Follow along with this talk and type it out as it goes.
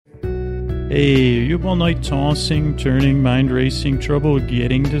Hey, you have all night tossing, turning, mind racing, trouble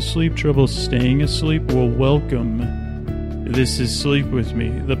getting to sleep, trouble staying asleep? Well, welcome. This is Sleep With Me,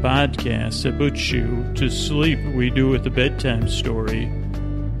 the podcast that puts you to sleep. We do it with a bedtime story.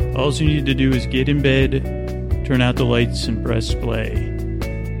 All you need to do is get in bed, turn out the lights, and press play.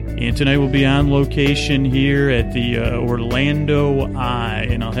 And tonight we'll be on location here at the Orlando Eye,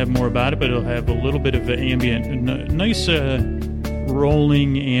 and I'll have more about it, but it'll have a little bit of an ambient, nice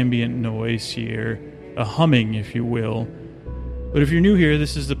rolling ambient noise here, a humming, if you will. But if you're new here,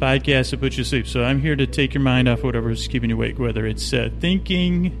 this is the podcast that puts you to sleep. So I'm here to take your mind off whatever's keeping you awake, whether it's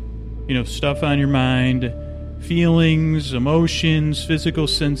thinking, stuff on your mind, feelings, emotions, physical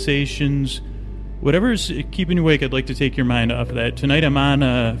sensations, whatever's keeping you awake. I'd like to take your mind off of that. Tonight I'm on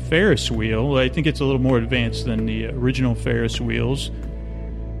a Ferris wheel. I think it's a little more advanced than the original Ferris wheels.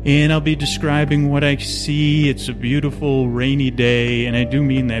 And I'll be describing what I see. It's a beautiful rainy day, and I do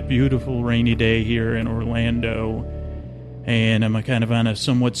mean that, beautiful rainy day here in Orlando. And I'm kind of on a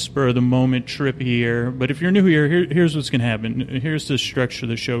somewhat spur-of-the-moment trip here. But if you're new here, here's what's going to happen. Here's the structure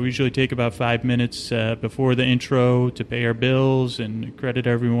of the show. We usually take about 5 minutes before the intro to pay our bills and credit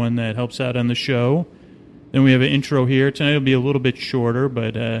everyone that helps out on the show. Then we have an intro here. Tonight will be a little bit shorter,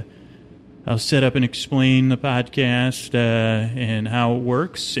 but I'll set up and explain the podcast and how it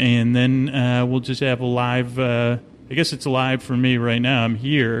works, and then we'll just have a live. I guess it's live for me right now. I'm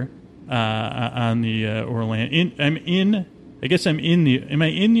here on the Orlando. I guess I'm in the. Am I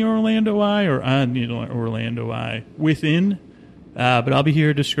in the Orlando Eye or on the Orlando Eye? Within, but I'll be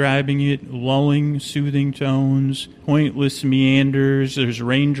here describing it. Lulling, soothing tones, pointless meanders. There's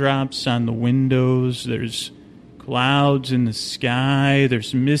raindrops on the windows. There's clouds in the sky,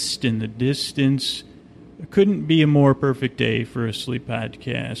 there's mist in the distance. It couldn't be a more perfect day for a sleep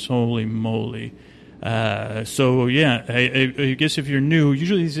podcast. Holy moly. So, yeah, I guess if you're new,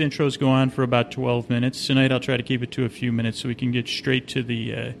 usually these intros go on for about 12 minutes. Tonight I'll try to keep it to a few minutes so we can get straight to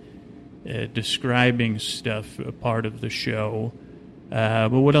the describing stuff part of the show. But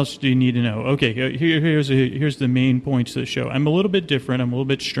what else do you need to know? Okay, here's the main points of the show. I'm a little bit different. I'm a little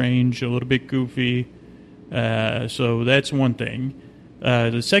bit strange, a little bit goofy. So that's one thing.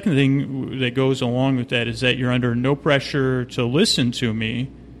 The second thing that goes along with that is that you're under no pressure to listen to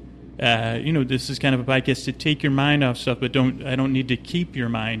me. This is kind of a podcast to take your mind off stuff, but I don't need to keep your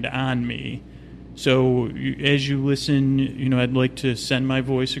mind on me. So as you listen, I'd like to send my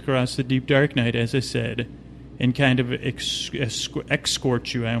voice across the deep dark night, as I said, and kind of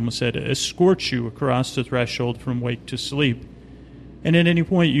escort you. I almost said escort you across the threshold from wake to sleep. And at any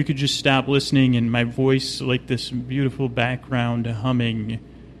point, you could just stop listening, and my voice, like this beautiful background humming,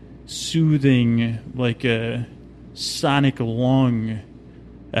 soothing, like a sonic lung,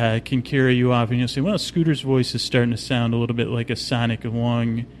 can carry you off. And you'll say, well, Scooter's voice is starting to sound a little bit like a sonic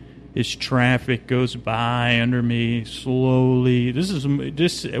lung as traffic goes by under me slowly. This is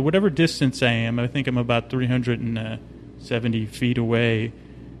just whatever distance I am. I think I'm about 370 feet away.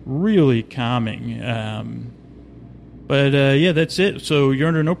 Really calming. But, that's it. So you're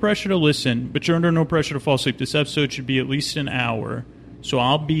under no pressure to listen, but you're under no pressure to fall asleep. This episode should be at least an hour. So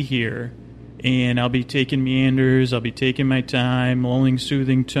I'll be here, and I'll be taking meanders. I'll be taking my time, lulling,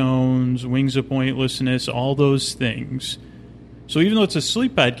 soothing tones, wings of pointlessness, all those things. So even though it's a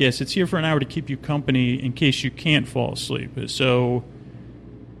sleep podcast, it's here for an hour to keep you company in case you can't fall asleep. So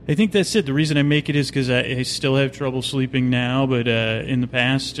I think that's it. The reason I make it is because I still have trouble sleeping now, but in the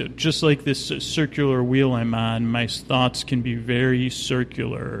past, just like this circular wheel I'm on, my thoughts can be very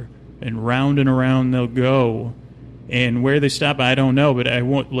circular, and around they'll go. And where they stop, I don't know, but I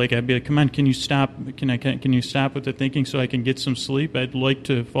won't. I'd be like, "Come on, can you stop? Can you stop with the thinking so I can get some sleep? I'd like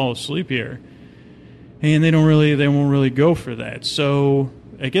to fall asleep here." And they won't really go for that. So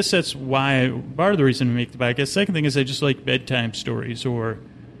I guess that's why part of the reason I make the podcast. Second thing is I just like bedtime stories, or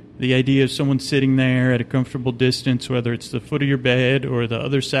the idea of someone sitting there at a comfortable distance, whether it's the foot of your bed or the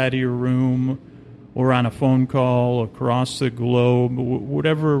other side of your room or on a phone call across the globe,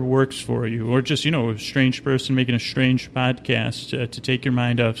 whatever works for you. Or just, a strange person making a strange podcast to take your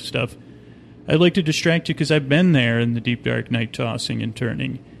mind off stuff. I'd like to distract you because I've been there in the deep dark night tossing and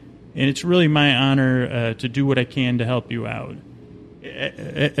turning. And it's really my honor to do what I can to help you out.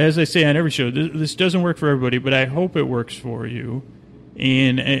 As I say on every show, this doesn't work for everybody, but I hope it works for you.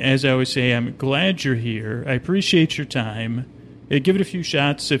 And as I always say, I'm glad you're here. I appreciate your time. Give it a few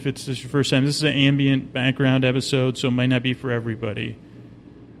shots if it's your first time. This is an ambient background episode, so it might not be for everybody.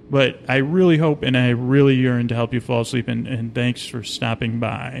 But I really hope and I really yearn to help you fall asleep, and thanks for stopping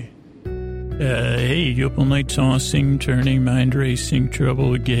by. Hey, you up all night tossing, turning, mind racing,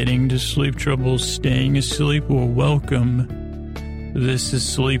 trouble getting to sleep, trouble staying asleep? Well, welcome. This is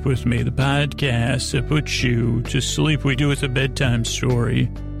Sleep With Me, the podcast that puts you to sleep. We do with a bedtime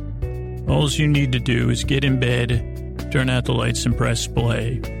story. All you need to do is get in bed, turn out the lights, and press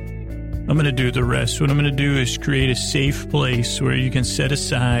play. I'm going to do the rest. What I'm going to do is create a safe place where you can set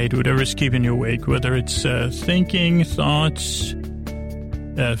aside whatever's keeping you awake, whether it's thinking, thoughts,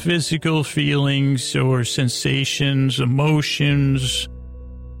 physical feelings or sensations, emotions.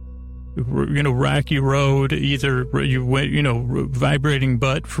 Rocky road, either vibrating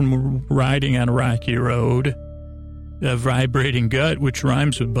butt from riding on a rocky road, a vibrating gut, which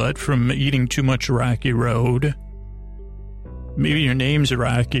rhymes with butt, from eating too much rocky road. Maybe your name's a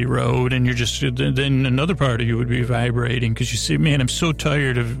rocky road and you're just, then another part of you would be vibrating because you say, man, I'm so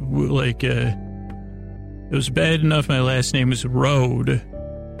tired of, it was bad enough my last name was Road.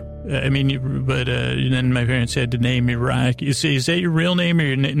 Then my parents had to name me Rocky. You say, is that your real name?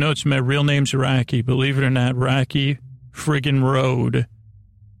 Or no, it's my real name's Rocky. Believe it or not, Rocky friggin' Road.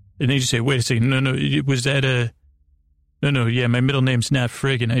 And they just say, wait a second. No, was that a... No, yeah, my middle name's not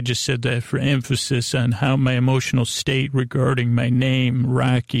friggin'. I just said that for emphasis on how my emotional state regarding my name,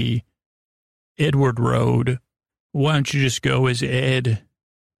 Rocky Edward Road. Why don't you just go as Ed?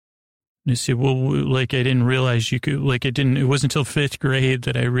 And I said, well, I didn't realize you could, it wasn't until 5th grade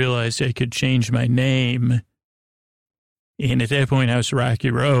that I realized I could change my name. And at that point, I was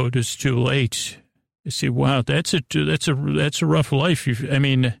Rocky Road. It was too late. I said, wow, that's a rough life.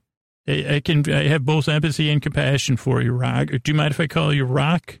 I have both empathy and compassion for you, Rock. Do you mind if I call you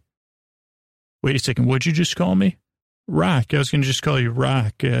Rock? Wait a second. What'd you just call me? Rock. I was going to just call you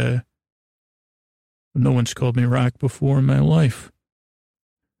Rock. No one's called me Rock before in my life.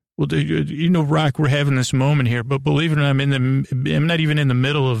 Well, Rock, we're having this moment here, but believe it or not, I'm not even in the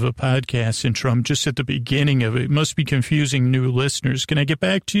middle of a podcast intro. I'm just at the beginning of it. It must be confusing new listeners. Can I get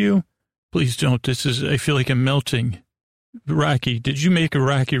back to you? Please don't. I feel like I'm melting. Rocky, did you make a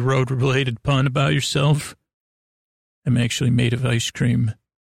Rocky Road related pun about yourself? I'm actually made of ice cream.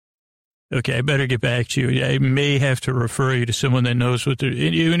 Okay, I better get back to you. I may have to refer you to someone that knows what they're...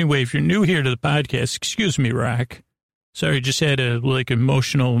 Anyway, if you're new here to the podcast, excuse me, Rock. Sorry, just had a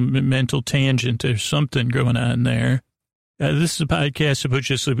emotional mental tangent. There's something going on there. This is a podcast about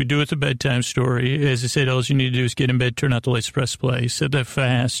just like we do with a bedtime story. As I said, all you need to do is get in bed, turn out the lights, press play. Said that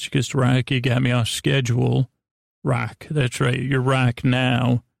fast because Rocky got me off schedule. Rock, that's right. You're Rock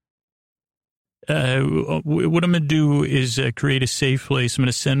now. What I'm going to do is create a safe place. I'm going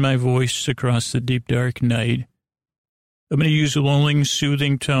to send my voice across the deep, dark night. I'm going to use lulling,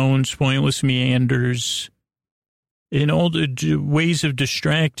 soothing tones, pointless meanders, in all the ways of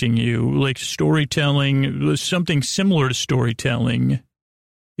distracting you, like storytelling, something similar to storytelling.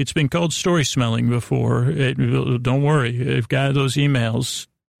 It's been called story smelling before. Don't worry, I've got those emails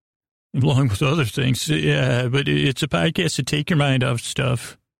along with other things. Yeah, but it's a podcast to take your mind off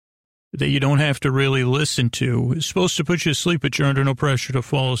stuff that you don't have to really listen to. It's supposed to put you to sleep, but you're under no pressure to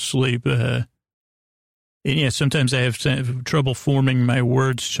fall asleep. And yeah, sometimes I have trouble forming my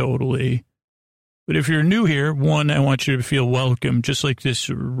words totally. But if you're new here, one, I want you to feel welcome, just like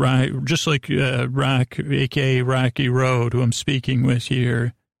Rock, a.k.a. Rocky Road, who I'm speaking with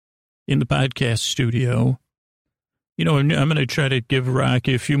here in the podcast studio. I'm going to try to give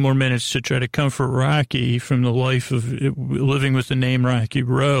Rocky a few more minutes to try to comfort Rocky from the life of living with the name Rocky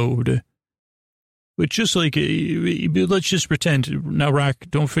Road. But just let's just pretend, now Rock,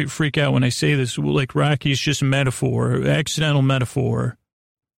 don't freak out when I say this, like Rocky's just a metaphor, accidental metaphor.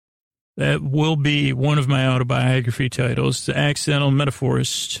 That will be one of my autobiography titles, The Accidental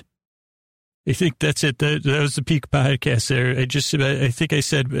Metaphorist. I think that's it. That was the peak podcast there. I think I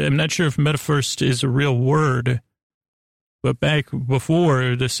said, I'm not sure if metaphorist is a real word, but back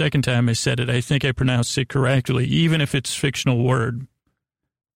before the second time I said it, I think I pronounced it correctly, even if it's a fictional word.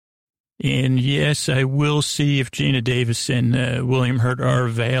 And yes, I will see if Gina Davis and William Hurt are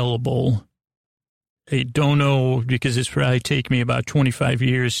available. I don't know, because it's probably take me about 25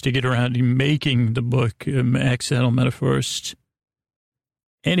 years to get around to making the book, Accidental Metaphorist.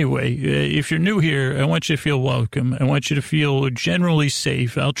 Anyway, if you're new here, I want you to feel welcome. I want you to feel generally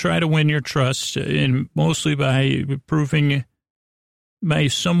safe. I'll try to win your trust, and mostly by proving my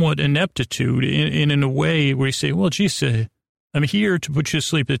somewhat ineptitude in a way where you say, well, geez, I'm here to put you to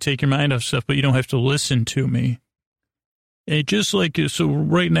sleep, to take your mind off stuff, but you don't have to listen to me. So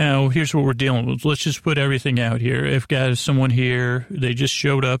right now, here's what we're dealing with. Let's just put everything out here. I've got someone here. They just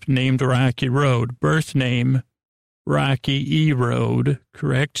showed up named Rocky Road. Birth name, Rocky E. Road,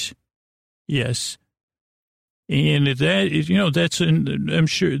 correct? Yes. And that is, I'm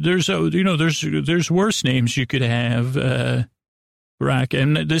sure there's worse names you could have, Rock.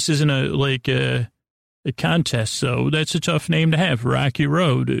 And this isn't A contest, so that's a tough name to have, Rocky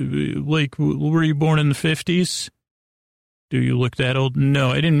Road. Like, were you born in the 50s? Do you look that old?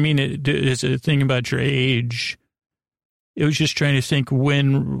 No, I didn't mean it as a thing about your age. I was just trying to think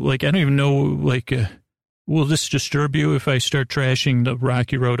when, like, I don't even know, like, will this disturb you if I start trashing the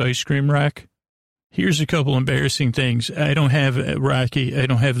Rocky Road ice cream rack? Here's a couple embarrassing things. I don't have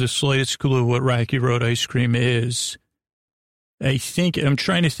the slightest clue what Rocky Road ice cream is. I'm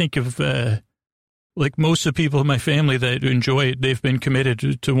trying to think of, like most of the people in my family that enjoy it, they've been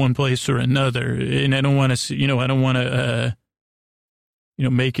committed to one place or another. And I don't want to,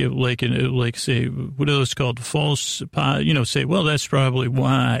 make it like say, what are those called? False, say, well, that's probably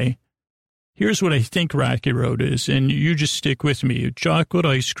why. Here's what I think Rocky Road is. And you just stick with me. Chocolate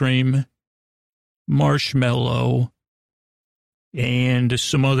ice cream, marshmallow, and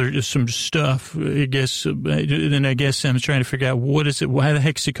some stuff, I guess. Then I guess I'm trying to figure out why the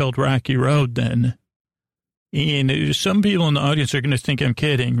heck's it called Rocky Road then? And some people in the audience are going to think I'm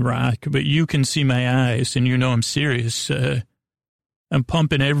kidding, Rock, but you can see my eyes and you know I'm serious. I'm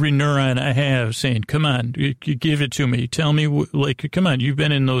pumping every neuron I have saying, come on, you give it to me. Tell me, come on, you've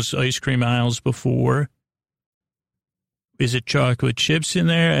been in those ice cream aisles before. Is it chocolate chips in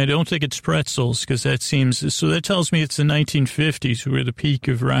there? I don't think it's pretzels because that tells me it's the 1950s. We're the peak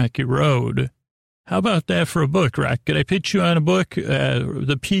of Rocky Road. How about that for a book, Rock? Could I pitch you on a book?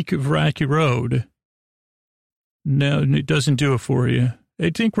 The Peak of Rocky Road. No, it doesn't do it for you. I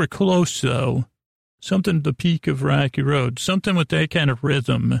think we're close, though. Something, the Peak of Rocky Road. Something with that kind of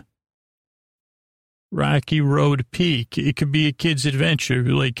rhythm. Rocky Road Peak. It could be a kid's adventure,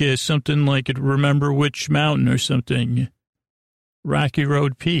 like something like Remember Which Mountain or something. Rocky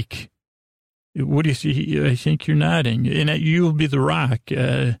Road Peak. What do you see? I think you're nodding. And you'll be the Rock.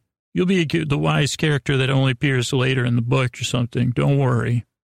 You'll be the wise character that only appears later in the book or something. Don't worry.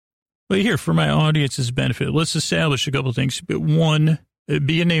 But here, for my audience's benefit, let's establish a couple things. One,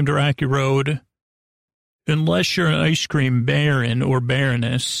 being named Rocky Road, unless you're an ice cream baron or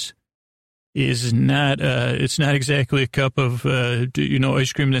baroness, is not, it's not exactly a cup of,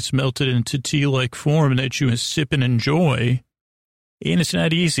 ice cream that's melted into tea-like form that you sip and enjoy. And it's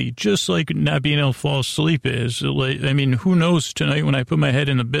not easy, just like not being able to fall asleep is. I mean, who knows tonight when I put my head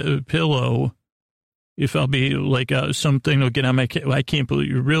in the pillow, if I'll be like something will get on my, I can't believe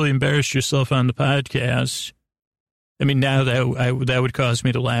you really embarrassed yourself on the podcast. I mean, now that would cause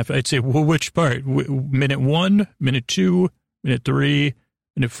me to laugh. I'd say, well, which part? Minute 1, minute 2, minute 3.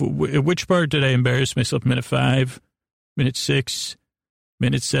 And which part did I embarrass myself? Minute 5, minute 6,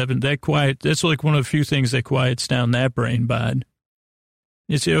 minute 7. That's like one of the few things that quiets down that brain bod.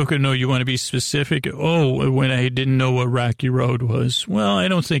 You say, okay, no, you want to be specific? Oh, when I didn't know what Rocky Road was. Well, I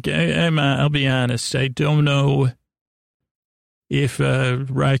don't think, I'll be honest, I don't know if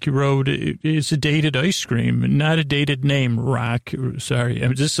Rocky Road is a dated ice cream, not a dated name, Rock. Sorry,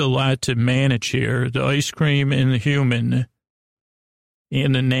 this is a lot to manage here. The ice cream and the human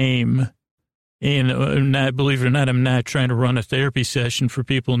and the name. And believe it or not, I'm not trying to run a therapy session for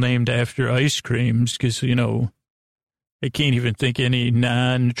people named after ice creams because, I can't even think any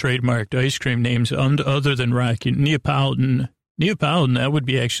non-trademarked ice cream names other than Rocky. Neapolitan, that would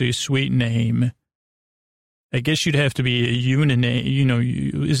be actually a sweet name. I guess you'd have to be a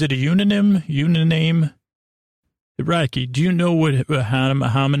uniname, is it a unonym? Unoname? Rocky, do you know what a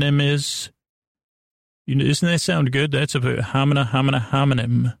homonym is? Doesn't that sound good? That's a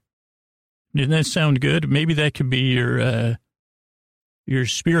homonym. Doesn't that sound good? Maybe that could be your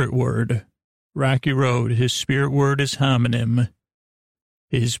spirit word. Rocky Road, his spirit word is homonym.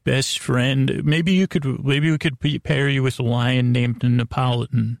 His best friend, maybe we could pair you with a lion named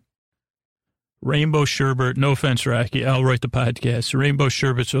Neapolitan. Rainbow sherbet, no offense, Rocky, I'll write the podcast. Rainbow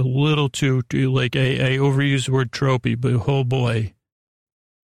sherbet's a little too like, I overuse the word tropey, but oh boy.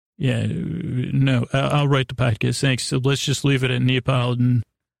 Yeah, no, I'll write the podcast, thanks. So let's just leave it at Neapolitan.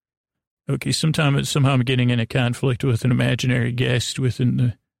 Okay, somehow I'm getting in a conflict with an imaginary guest within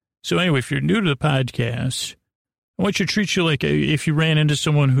the... So anyway, if you're new to the podcast, I want you to treat you like if you ran into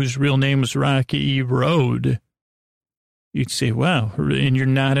someone whose real name was Rocky Road, you'd say, wow, and you're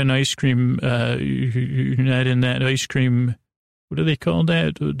not an ice cream, you're not in that ice cream, what do they call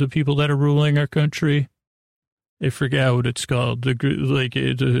that? The people that are ruling our country? I forgot what it's called. But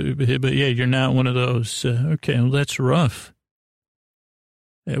yeah, you're not one of those. Okay, well, that's rough.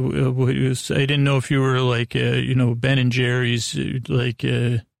 I didn't know if you were like, Ben and Jerry's,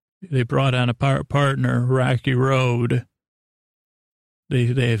 they brought on a partner, Rocky Road. They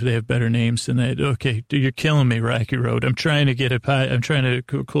have better names than that. Okay, you're killing me, Rocky Road. I'm trying to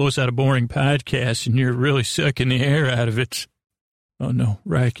close out a boring podcast, and you're really sucking the air out of it. Oh, no,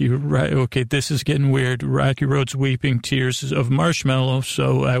 Rocky, right, okay, this is getting weird. Rocky Road's weeping tears of marshmallow,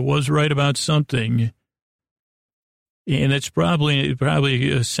 so I was right about something. And it's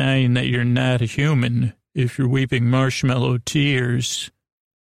probably a sign that you're not a human if you're weeping marshmallow tears.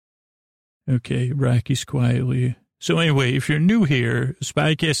 Okay, Rocky's quietly. So anyway, if you're new here, this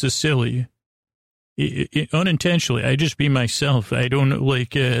podcast is silly. Unintentionally, I just be myself. I don't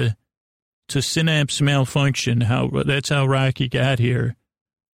like... It's a synapse malfunction. That's how Rocky got here.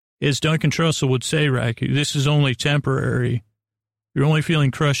 As Duncan Trussell would say, Rocky, this is only temporary. You're only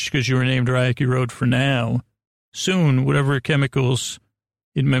feeling crushed because you were named Rocky Road for now. Soon, whatever chemicals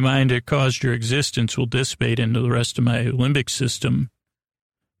in my mind that caused your existence will dissipate into the rest of my limbic system.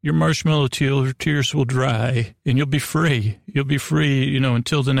 Your marshmallow tears will dry, and you'll be free. You'll be free,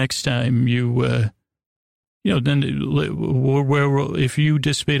 until the next time you... then if you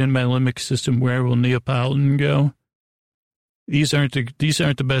dissipate in my limbic system, where will Neapolitan go? These aren't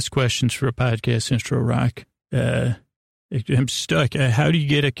the best questions for a podcast intro, Rock. I'm stuck. How do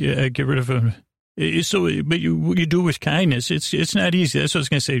you get rid of them? But you do it with kindness. It's not easy. That's what I was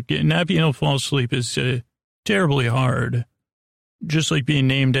going to say. Not being able to fall asleep is terribly hard. Just like being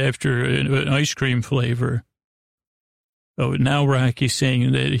named after an ice cream flavor. Oh, now Rocky's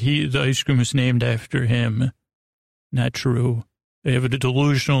saying that the ice cream was named after him. Not true. They have a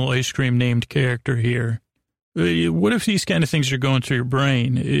delusional ice cream named character here. What if these kind of things are going through your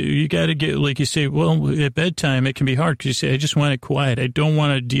brain? You got to get, like you say, well, at bedtime it can be hard because you say, I just want it quiet. I don't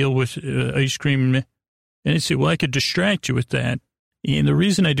want to deal with ice cream. And you say, well, I could distract you with that. And the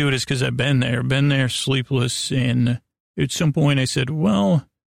reason I do it is because I've been there sleepless. And at some point I said, well,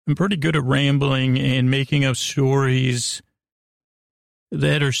 I'm pretty good at rambling and making up stories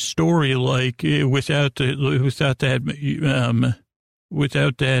that are story-like without that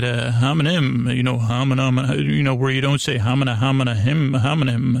homonym, where you don't say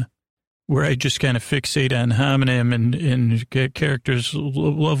homonym, where I just kind of fixate on homonym and characters,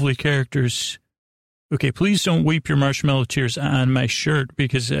 lovely characters. Okay, please don't weep your marshmallow tears on my shirt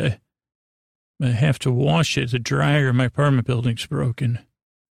because I have to wash it. The dryer in my apartment building's broken.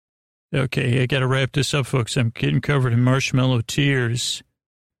 Okay, I got to wrap this up, folks. I'm getting covered in marshmallow tears.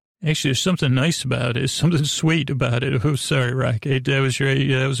 Actually, there's something nice about it. Something sweet about it. Oh, sorry, Rocky. That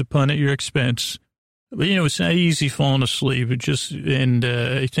was a pun at your expense. But, it's not easy falling asleep.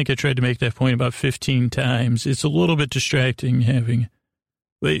 I think I tried to make that point about 15 times. It's a little bit distracting having,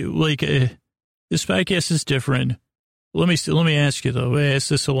 this podcast is different. Let me ask you, though. I ask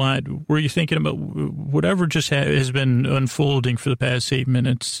this a lot. Were you thinking about whatever just has been unfolding for the past 8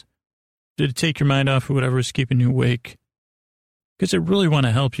 minutes? Did it take your mind off of whatever is keeping you awake? Because I really want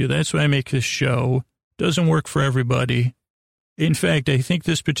to help you. That's why I make this show. Doesn't work for everybody. In fact, I think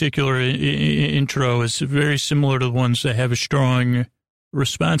this particular intro is very similar to the ones that have a strong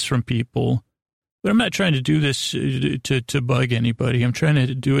response from people. But I'm not trying to do this to bug anybody. I'm trying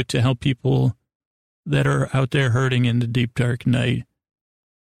to do it to help people that are out there hurting in the deep, dark night.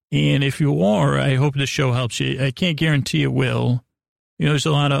 And if you are, I hope this show helps you. I can't guarantee it will. There's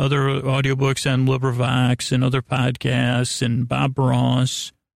a lot of other audiobooks on LibriVox and other podcasts and Bob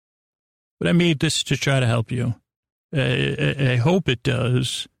Ross. But I made this to try to help you. I hope it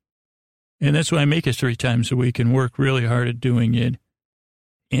does. And that's why I make it 3 times a week and work really hard at doing it.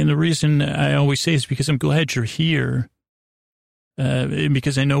 And the reason I always say is because I'm glad you're here.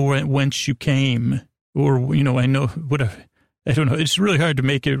 Because I know whence you came. Or, I know I don't know. It's really hard to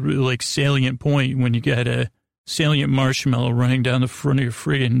make it like salient point when you got a salient marshmallow running down the front of your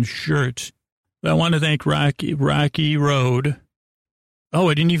friggin' shirt. But I want to thank Rocky Road. Oh,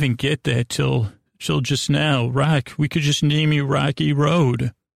 I didn't even get that till just now. We could just name you Rocky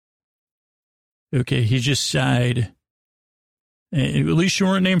Road. Okay, he just sighed. At least you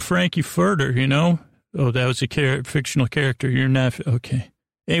weren't named Frankie Furter, Oh, that was a fictional character. You're not. Okay.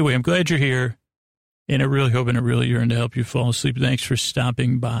 Anyway, I'm glad you're here. And I really hope and I really yearn to help you fall asleep. Thanks for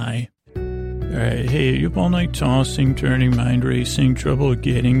stopping by. All right. Hey, you up all night tossing, turning, mind racing, trouble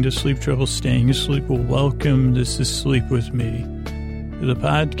getting to sleep, trouble staying asleep? Well, welcome. This is Sleep With Me, the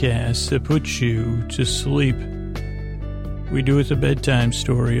podcast that puts you to sleep. We do it a bedtime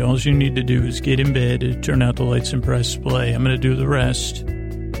story. All you need to do is get in bed, turn out the lights, and press play. I'm going to do the rest.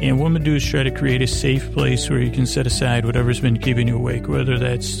 And what I'm going to do is try to create a safe place where you can set aside whatever's been keeping you awake, whether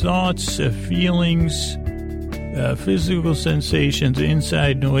that's thoughts, feelings, physical sensations,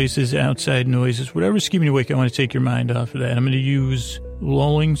 inside noises, outside noises, whatever's keeping you awake. I want to take your mind off of that. I'm going to use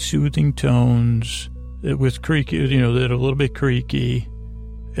lulling, soothing tones with creaky, that are a little bit creaky.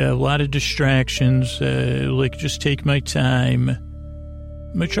 A lot of distractions, like just take my time.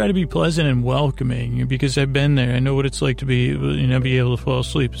 I'm going to try to be pleasant and welcoming because I've been there. I know what it's like to be able to fall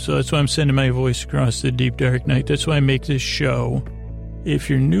asleep. So that's why I'm sending my voice across the deep, dark night. That's why I make this show. If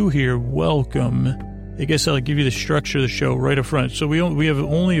you're new here, welcome. I guess I'll give you the structure of the show right up front. So we have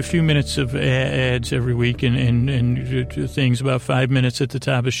only a few minutes of ads every week and things, about 5 minutes at the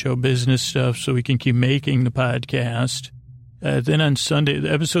top of the show, business stuff, so we can keep making the podcast. Then on Sunday,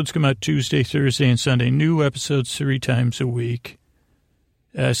 the episodes come out Tuesday, Thursday, and Sunday. New episodes 3 times a week.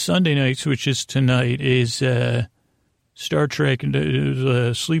 Sunday nights, which is tonight, is Star Trek,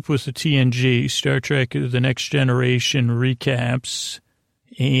 Sleep with the TNG, Star Trek The Next Generation recaps.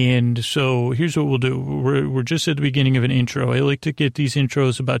 And so here's what we'll do. We're just at the beginning of an intro. I like to get these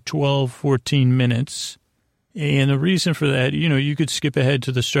intros about 12, 14 minutes. And the reason for that, you could skip ahead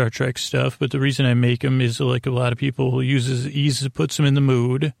to the Star Trek stuff, but the reason I make them is like a lot of people puts them in the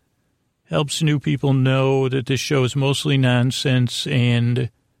mood. Helps new people know that this show is mostly nonsense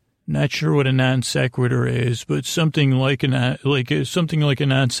and not sure what a non sequitur is, but something like a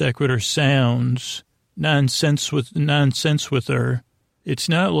non sequitur sounds. Nonsense with her. It's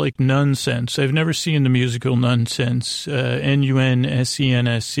not like nonsense. I've never seen the musical Nonsense. Nunsensce,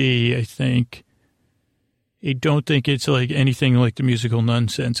 I think. I don't think it's like anything like the musical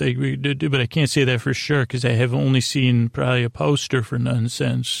Nonsense. But I can't say that for sure because I have only seen probably a poster for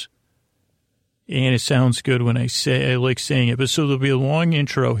Nonsense. And it sounds good when I like saying it. But so there'll be a long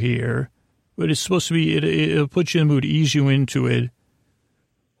intro here. But it's supposed to be, it'll put you in the mood, ease you into it.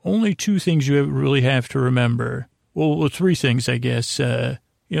 Only 2 things you really have to remember. Well, 3 things, I guess. This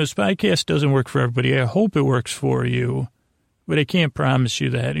podcast doesn't work for everybody. I hope it works for you. But I can't promise you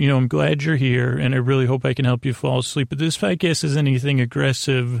that. I'm glad you're here, and I really hope I can help you fall asleep. But this podcast isn't anything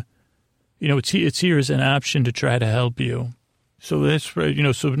aggressive. It's here as an option to try to help you. So that's,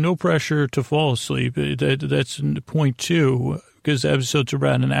 so no pressure to fall asleep. That's point 2, because the episode's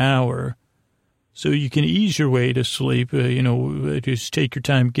about an hour. So you can ease your way to sleep, just take your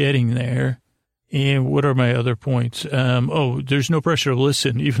time getting there. And what are my other points? There's no pressure to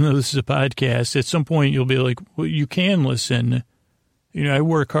listen, even though this is a podcast. At some point, you'll be like, well, you can listen. I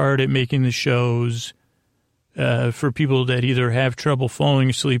work hard at making the shows for people that either have trouble falling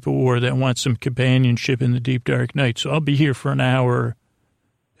asleep or that want some companionship in the deep, dark night. So I'll be here for an hour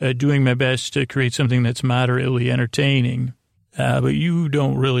doing my best to create something that's moderately entertaining. But you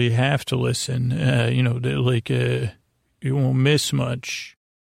don't really have to listen. You won't miss much.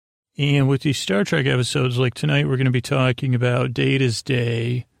 And with these Star Trek episodes, like tonight, we're going to be talking about Data's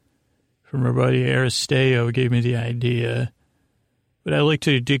Day from our buddy Aristeo, gave me the idea. But I like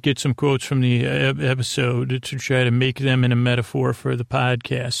to get some quotes from the episode to try to make them in a metaphor for the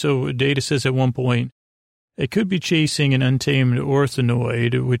podcast. So Data says at one point, it could be chasing an untamed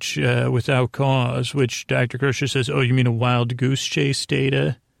orthanoid, which without cause, which Dr. Crusher says, oh, you mean a wild goose chase,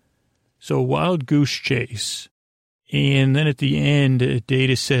 Data? So a wild goose chase. And then at the end,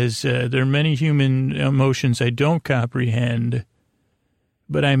 Data says, there are many human emotions I don't comprehend,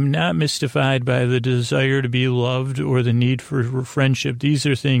 but I'm not mystified by the desire to be loved or the need for friendship. These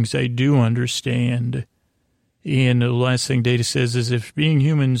are things I do understand. And the last thing Data says is if being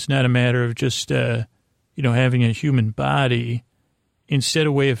human is not a matter of just, having a human body, instead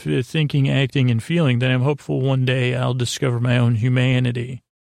a way of thinking, acting, and feeling, then I'm hopeful one day I'll discover my own humanity.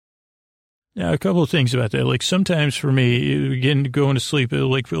 Now, a couple of things about that. Like sometimes for me, again, going to sleep,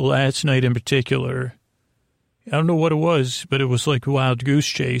 like last night in particular, I don't know what it was, but it was like a wild goose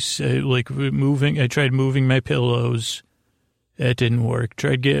chase. I tried moving my pillows. That didn't work.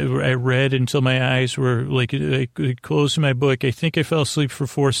 I read until my eyes were I closed my book. I think I fell asleep for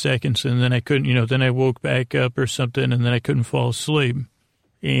 4 seconds and then I couldn't, then I woke back up or something and then I couldn't fall asleep.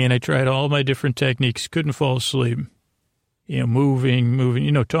 And I tried all my different techniques, couldn't fall asleep.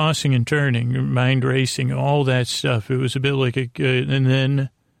 Moving, tossing and turning, mind racing, all that stuff. It was a bit like and then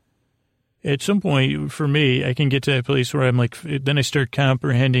at some point for me, I can get to that place where I'm like, then I start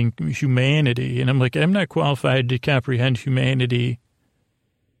comprehending humanity. And I'm like, I'm not qualified to comprehend humanity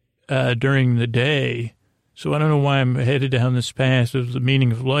during the day. So I don't know why I'm headed down this path of the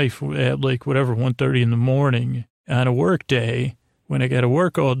meaning of life at 1:30 in the morning on a work day. When I got to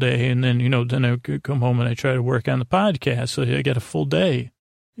work all day and then, then I come home and I try to work on the podcast. So I got a full day.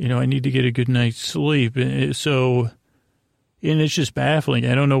 I need to get a good night's sleep. So, and it's just baffling.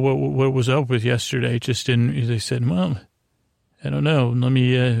 I don't know what was up with yesterday. They said, well, I don't know. Let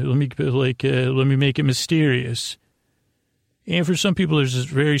me make it mysterious. And for some people, there's this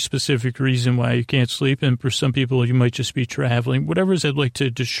very specific reason why you can't sleep. And for some people, you might just be traveling. Whatever it is, I'd like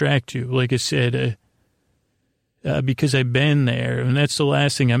to distract you. Like I said, because I've been there. And that's the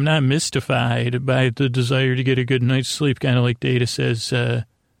last thing. I'm not mystified by the desire to get a good night's sleep, kind of like Data says, the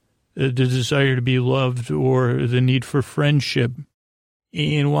desire to be loved or the need for friendship.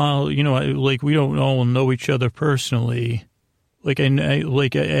 And while, like we don't all know each other personally, and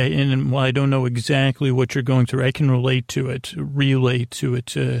while I don't know exactly what you're going through, I can relate to it.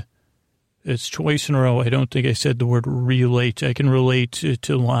 It's twice in a row. I don't think I said the word relate. I can relate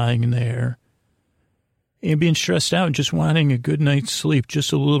to lying there and being stressed out and just wanting a good night's sleep,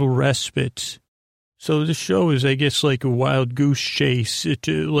 just a little respite. So this show is, I guess, like a wild goose chase.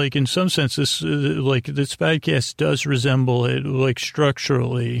 Like in some sense, this podcast does resemble it, like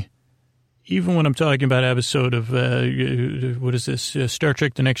structurally. Even when I'm talking about an episode of, Star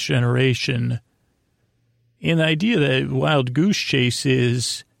Trek The Next Generation. And the idea that wild goose chase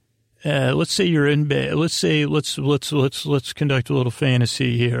is, let's say you're in bed. Let's conduct a little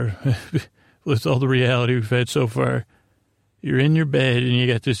fantasy here with all the reality we've had so far. You're in your bed and you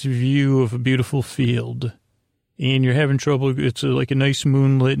got this view of a beautiful field and you're having trouble. It's like a nice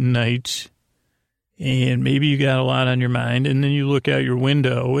moonlit night and maybe you got a lot on your mind. And then you look out your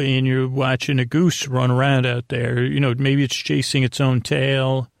window and you're watching a goose run around out there. Maybe it's chasing its own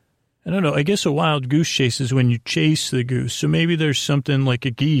tail. I don't know. I guess a wild goose chase is when you chase the goose. So maybe there's something like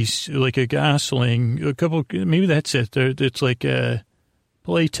a geese, like a gosling, maybe that's it. It's like a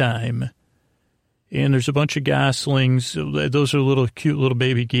playtime. And there's a bunch of goslings. Those are cute little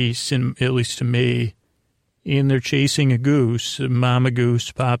baby geese, and at least to me. And they're chasing a goose, mama goose,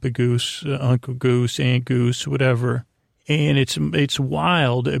 papa goose, uncle goose, aunt goose, whatever. And it's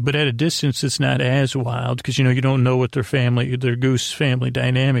wild, but at a distance, it's not as wild because, you don't know what their goose family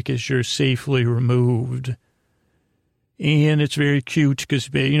dynamic is. You're safely removed. And it's very cute because,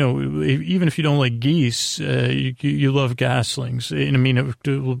 even if you don't like geese, you love goslings. And I mean,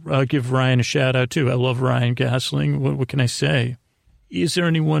 I'll give Ryan a shout out too. I love Ryan Gosling. What can I say? Is there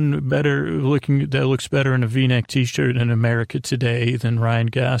anyone that looks better in a V-neck T-shirt in America today than Ryan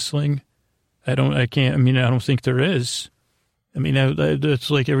Gosling? I don't think there is. I mean,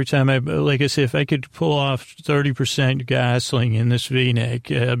 it's like every time like I say, if I could pull off 30% Gosling in this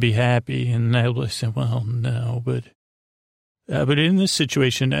V-neck, I'd be happy. And I would say, well, no, but in this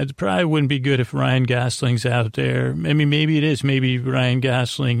situation, it probably wouldn't be good if Ryan Gosling's out there. I mean, maybe it is. Maybe Ryan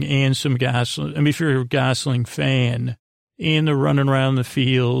Gosling and some Gosling. I mean, if you're a Gosling fan and they're running around the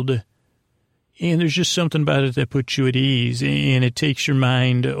field and there's just something about it that puts you at ease and it takes your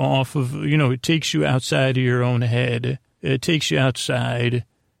mind off of, it takes you outside of your own head. It takes you outside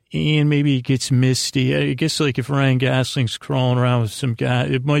and maybe it gets misty. I guess like if Ryan Gosling's crawling around with some guy,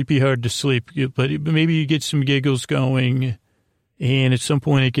 it might be hard to sleep, but maybe you get some giggles going. And at some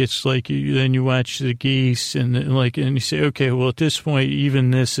point it gets like, then you watch the geese and you say, okay, well, at this point, even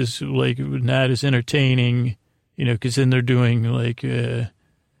this is like not as entertaining, because then they're doing like a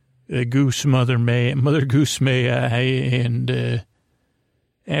goose, Mother Goose May I, and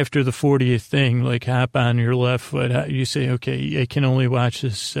after the 40th thing, like hop on your left foot, you say, okay, I can only watch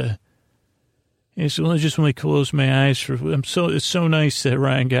this. And so I just want to close my eyes it's so nice that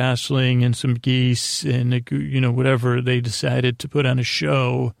Ryan Gosling and some geese and, whatever they decided to put on a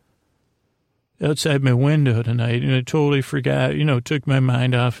show outside my window tonight. And I totally forgot, took my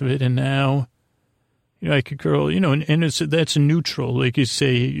mind off of it. And now, I could curl, and that's neutral. Like you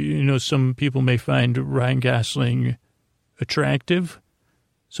say, some people may find Ryan Gosling attractive.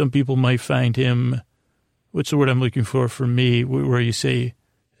 Some people might find him, what's the word I'm looking for me, where you say,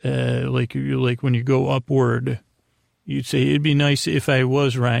 like when you go upward, you'd say it'd be nice if I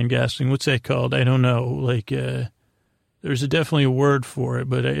was Ryan Gosling. What's that called? I don't know. There's definitely a word for it,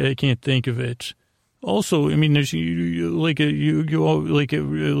 but I can't think of it. Also, I mean, there's you'd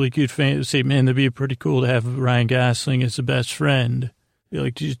say, man, that'd be pretty cool to have Ryan Gosling as the best friend.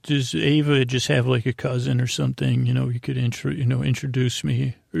 Like, does Ava just have like a cousin or something? You could introduce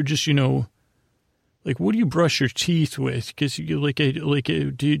me, or just like, what do you brush your teeth with? Because do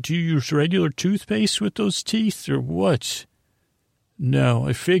you use regular toothpaste with those teeth or what? No,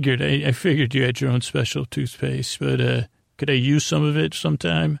 I figured you had your own special toothpaste, but could I use some of it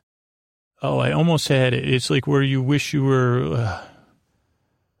sometime? Oh, I almost had it. It's like where you wish you were.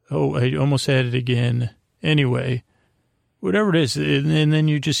 I almost had it again. Anyway, whatever it is, and then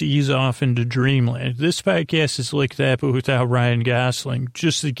you just ease off into dreamland. This podcast is like that, but without Ryan Gosling,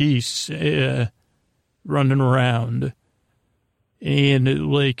 just the geese. Running around. And I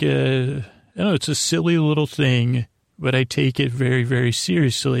don't know, it's a silly little thing, but I take it very, very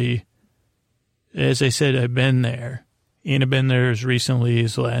seriously. As I said, I've been there. And I've been there as recently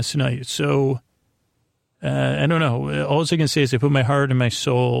as last night. So, I don't know. All I can say is I put my heart and my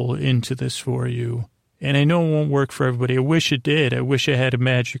soul into this for you. And I know it won't work for everybody. I wish it did. I wish I had a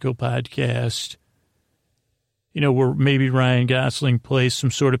magical podcast, where maybe Ryan Gosling plays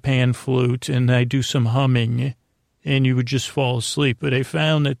some sort of pan flute and I do some humming and you would just fall asleep. But I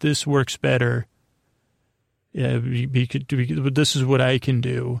found that this works better. Yeah, but this is what I can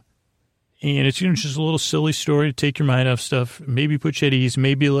do. And it's just a little silly story to take your mind off stuff, maybe put you at ease,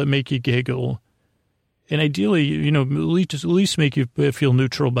 maybe make you giggle. And ideally, at least make you feel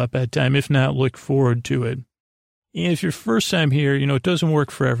neutral about bedtime. If not, look forward to it. And if you're first time here, it doesn't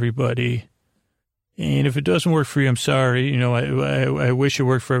work for everybody. And if it doesn't work for you, I'm sorry. I wish it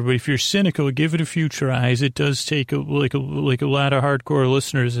worked for everybody. If you're cynical, give it a few tries. It does take a lot of hardcore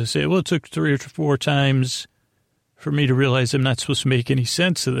listeners that say, well, it took 3 or 4 times for me to realize I'm not supposed to make any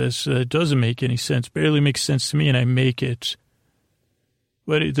sense of this. It doesn't make any sense. Barely makes sense to me, and I make it.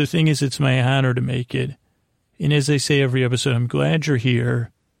 But the thing is, it's my honor to make it. And as I say every episode, I'm glad you're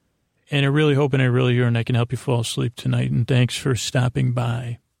here. And I really hope and I really yearn I can help you fall asleep tonight. And thanks for stopping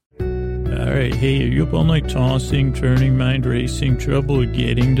by. All right. Hey, are you up all night tossing, turning, mind racing, trouble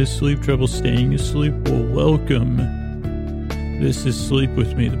getting to sleep, trouble staying asleep? Well, welcome. This is Sleep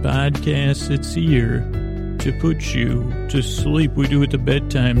With Me, the podcast that's here to put you to sleep. We do it the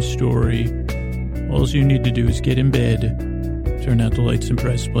bedtime story. All you need to do is get in bed, turn out the lights and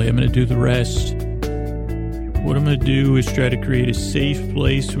press play. I'm going to do the rest. What I'm going to do is try to create a safe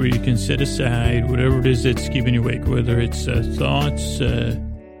place where you can set aside whatever it is that's keeping you awake, whether it's thoughts,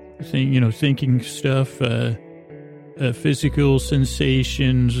 thinking stuff, physical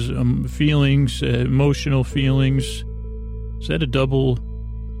sensations, feelings, emotional feelings. Is that a double?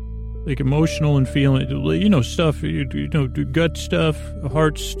 Like emotional and feeling, stuff, gut stuff,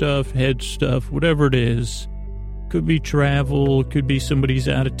 heart stuff, head stuff, whatever it is. Could be travel, could be somebody's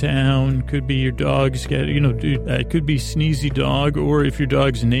out of town, could be your dog's got, it could be Sneezy Dog, or if your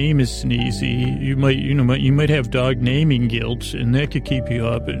dog's name is Sneezy, you might have dog naming guilt, and that could keep you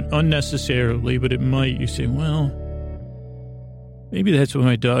up unnecessarily, but it might. You say, well, maybe that's why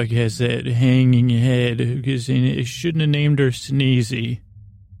my dog has that hanging head, because it shouldn't have named her Sneezy.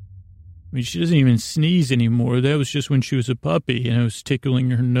 I mean, she doesn't even sneeze anymore. That was just when she was a puppy, and I was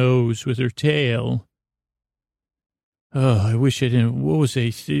tickling her nose with her tail. Oh, I wish I didn't. What was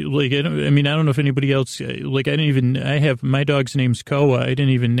I like? I don't know if anybody else, my dog's name's Koa. I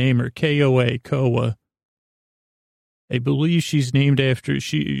didn't even name her. Koa, Koa. I believe she's named after,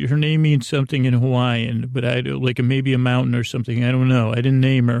 her name means something in Hawaiian, but maybe a mountain or something. I don't know. I didn't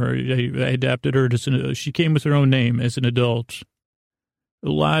name her. I adopted her she came with her own name as an adult. A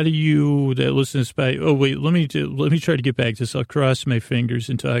lot of you that listen to let me try to get back to this. I'll cross my fingers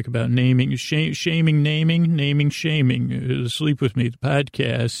and talk about naming, shaming, naming, shaming. Sleep With Me, the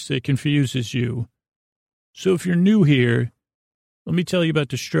podcast that confuses you. So if you're new here, let me tell you about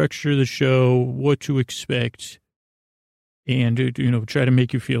the structure of the show, what to expect, and, try to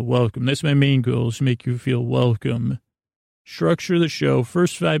make you feel welcome. That's my main goal, is to make you feel welcome. Structure of the show.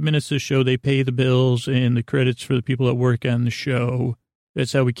 First 5 minutes of the show, they pay the bills and the credits for the people that work on the show.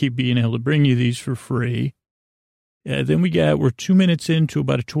 That's how we keep being able to bring you these for free. Then we're 2 minutes into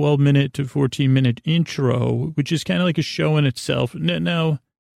about a 12-minute to 14-minute intro, which is kind of like a show in itself. Now,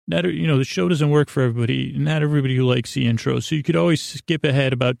 the show doesn't work for everybody. Not everybody who likes the intro. So you could always skip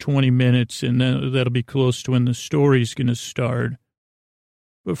ahead about 20 minutes, and then that'll be close to when the story's going to start.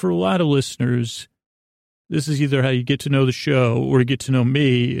 But for a lot of listeners, this is either how you get to know the show or you get to know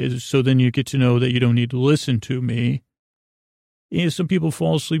me, so then you get to know that you don't need to listen to me. Some people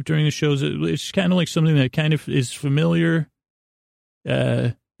fall asleep during the shows. It's kind of like something that kind of is familiar.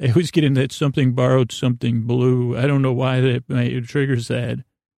 I always get in that something borrowed, something blue. I don't know why it triggers that.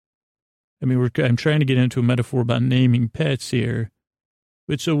 I mean, I'm trying to get into a metaphor about naming pets here.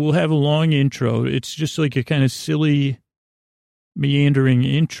 But so we'll have a long intro. It's just like a kind of silly, meandering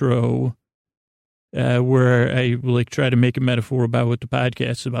intro where I try to make a metaphor about what the podcast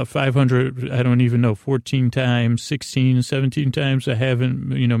is about. 500, I don't even know, 14 times, 16, 17 times I haven't,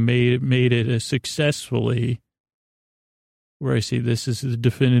 made it successfully, where I say this is the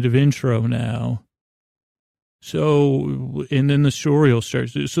definitive intro now. So, and then the story will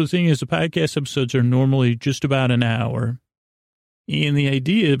start. So the thing is, the podcast episodes are normally just about an hour. And the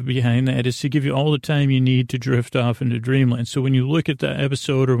idea behind that is to give you all the time you need to drift off into dreamland. So when you look at the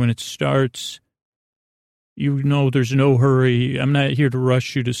episode or when it starts, there's no hurry. I'm not here to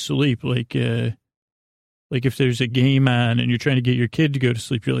rush you to sleep. Like if there's a game on and you're trying to get your kid to go to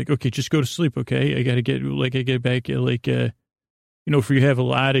sleep, you're like, okay, just go to sleep. Okay. I got to get back, if you have a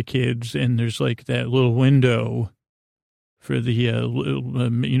lot of kids and there's that little window for the,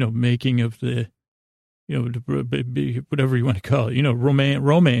 making of the, whatever you want to call it,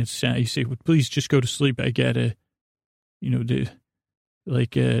 romance. You say, well, please just go to sleep. I gotta,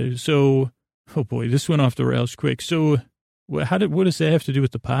 so, oh boy, this went off the rails quick. So what does that have to do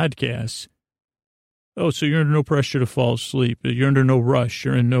with the podcast? Oh, so you're under no pressure to fall asleep. You're under no rush.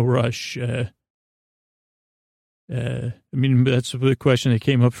 You're in no rush. That's the question that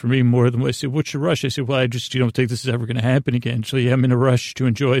came up for me more than I said, what's your rush? I said, well, I just don't think this is ever going to happen again. So yeah, I'm in a rush to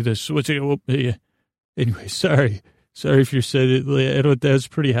enjoy this. Anyway, sorry if you said it. That's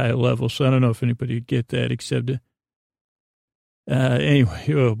pretty high level. So I don't know if anybody would get that except,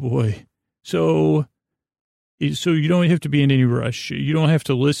 anyway, oh boy. So you don't have to be in any rush. You don't have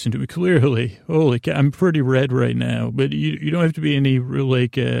to listen to me clearly. Holy cow, I'm pretty red right now, but you don't have to be any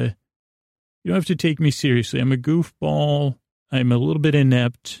you don't have to take me seriously. I'm a goofball. I'm a little bit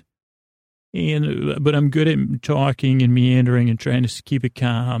inept, but I'm good at talking and meandering and trying to keep it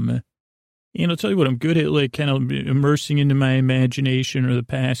calm. And I'll tell you what, I'm good at kind of immersing into my imagination or the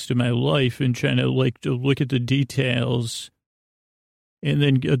past of my life and trying to look at the details and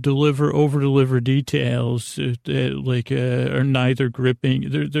then over-deliver details that are neither gripping.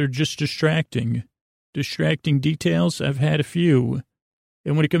 They're just distracting. Distracting details, I've had a few.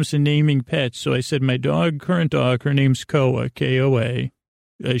 And when it comes to naming pets, so I said my current dog, her name's Koa, K-O-A.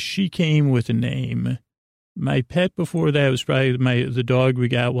 She came with a name. My pet before that was probably the dog we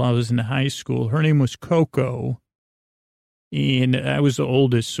got while I was in high school. Her name was Coco. And I was the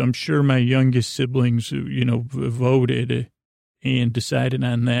oldest, so I'm sure my youngest siblings, voted and decided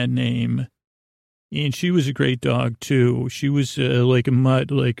on that name. And she was a great dog, too. She was like a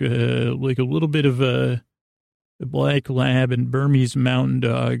mutt, like a little bit of a black lab and Burmese mountain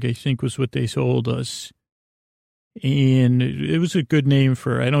dog, I think was what they told us. And it was a good name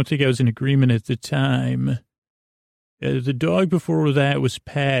for her. I don't think I was in agreement at the time. The dog before that was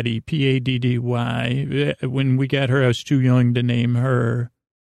Patty, P-A-D-D-Y. When we got her, I was too young to name her.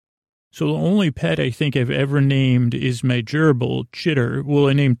 So the only pet I think I've ever named is my gerbil, Chitter. Well,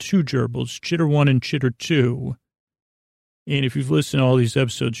 I named two gerbils, Chitter 1 and Chitter 2. And if you've listened to all these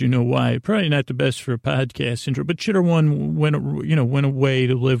episodes, you know why. Probably not the best for a podcast intro, but Chitter 1 went away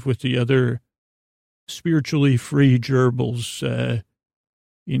to live with the other spiritually free gerbils, that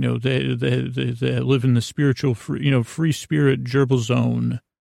live in the spiritual, free spirit gerbil zone.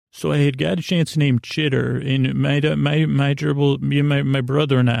 So I had got a chance to name Chitter, and my gerbil, me and my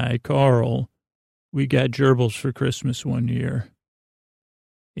brother and I, Carl, we got gerbils for Christmas one year.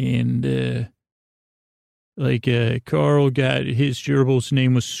 And, Carl got his gerbil's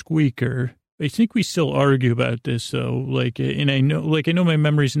name was Squeaker. I think we still argue about this, though. And I know my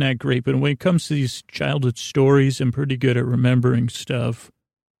memory's not great, but when it comes to these childhood stories, I'm pretty good at remembering stuff.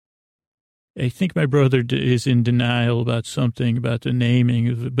 I think my brother is in denial about something about the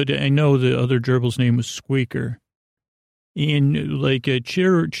naming, but I know the other gerbil's name was Squeaker. And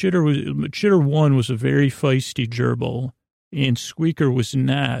Chitter 1 was a very feisty gerbil, and Squeaker was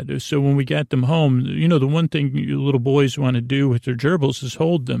not. So when we got them home, the one thing little boys want to do with their gerbils is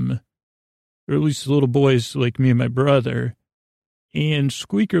hold them. Or at least the little boys like me and my brother. And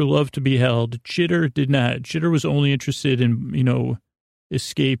Squeaker loved to be held. Chitter did not. Chitter was only interested in,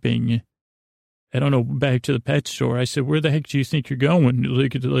 escaping. I don't know, back to the pet store. I said, where the heck do you think you're going? I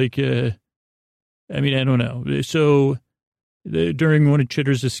don't know. So during one of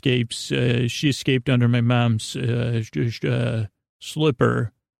Chitter's escapes, she escaped under my mom's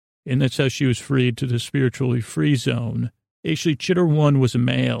slipper. And that's how she was freed to the spiritually free zone. Actually, Chitter 1 was a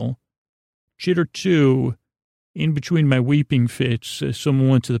male. Chitter 2, in between my weeping fits, someone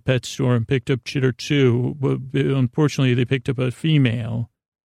went to the pet store and picked up Chitter 2, but unfortunately they picked up a female.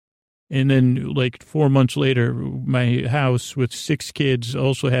 And then 4 months later, my house with 6 kids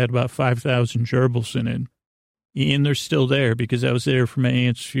also had about 5,000 gerbils in it. And they're still there because I was there for my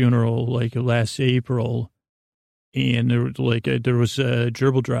aunt's funeral last April. And there was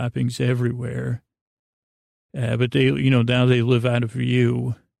gerbil droppings everywhere. But they, now they live out of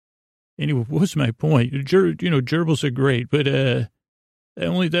view. Anyway, what was my point? Gerbils are great, but that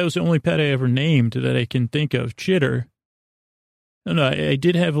was the only pet I ever named that I can think of. Chitter. No, I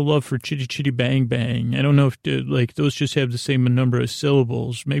did have a love for Chitty Chitty Bang Bang. I don't know if those just have the same number of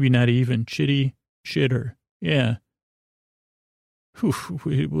syllables. Maybe not even. Chitty, Chitter. Yeah.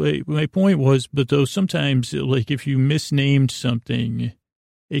 Whew, my point was, but though sometimes if you misnamed something,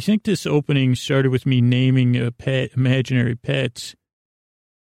 I think this opening started with me naming a pet, imaginary pets.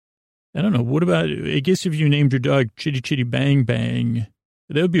 I don't know. What about, I guess if you named your dog Chitty Chitty Bang Bang,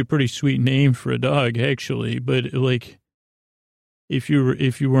 that would be a pretty sweet name for a dog, actually. But if you're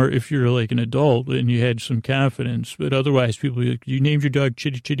an adult and you had some confidence, but otherwise people, you named your dog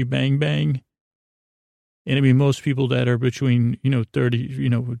Chitty Chitty Bang Bang. And I mean, most people that are between,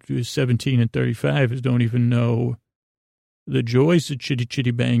 17 and 35 don't even know the joys of Chitty Chitty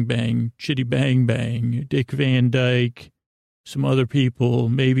Bang Bang, Chitty Bang Bang, Dick Van Dyke, some other people,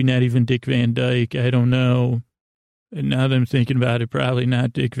 maybe not even Dick Van Dyke, I don't know. And now that I'm thinking about it, probably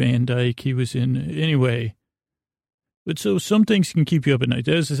not Dick Van Dyke. He was in, anyway. But so some things can keep you up at night.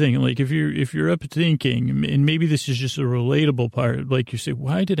 That's the thing. Like if you're up thinking, and maybe this is just a relatable part, like you say,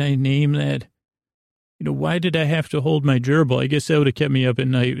 why did I name that? Why did I have to hold my gerbil? I guess that would have kept me up at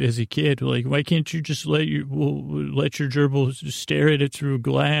night as a kid. Like, why can't you just let your gerbil stare at it through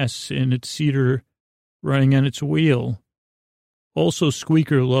glass and its cedar running on its wheel? Also,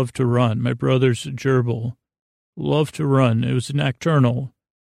 Squeaker loved to run. My brother's gerbil loved to run. It was nocturnal,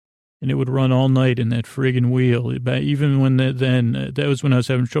 and it would run all night in that friggin' wheel. Even when that was when I was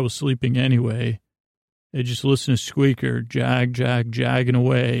having trouble sleeping anyway. I just listened to Squeaker jogging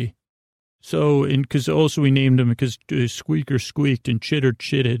away. So, and because also we named him because Squeaker squeaked and Chitter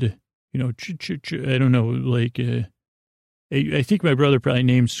chitted, I don't know, like, I think my brother probably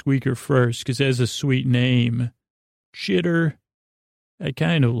named Squeaker first because it has a sweet name. Chitter, I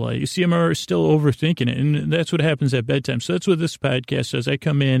kind of like. You see, I'm still overthinking it, and that's what happens at bedtime. So that's what this podcast does. I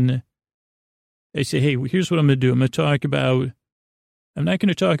come in, I say, hey, here's what I'm going to do. I'm not going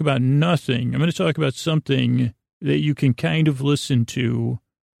to talk about nothing. I'm going to talk about something that you can kind of listen to.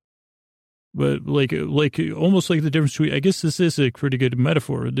 But like almost like the difference between, I guess this is a pretty good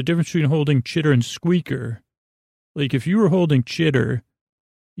metaphor, the difference between holding Chitter and Squeaker. Like if you were holding Chitter,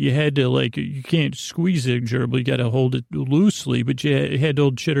 you had to you can't squeeze it, gerbil, you got to hold it loosely, but you had to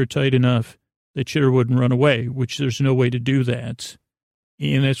hold Chitter tight enough that Chitter wouldn't run away, which there's no way to do that.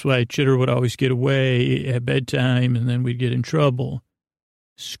 And that's why Chitter would always get away at bedtime and then we'd get in trouble.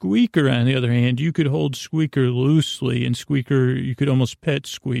 Squeaker, on the other hand, you could hold Squeaker loosely and you could almost pet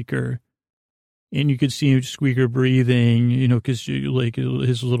Squeaker. And you could see Squeaker breathing, because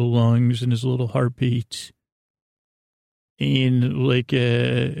his little lungs and his little heartbeat. And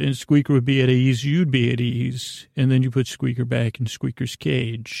and Squeaker would be at ease, you'd be at ease. And then you put Squeaker back in Squeaker's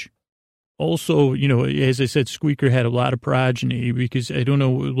cage. Also, as I said, Squeaker had a lot of progeny because I don't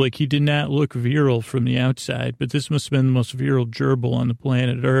know, he did not look virile from the outside, but this must have been the most virile gerbil on the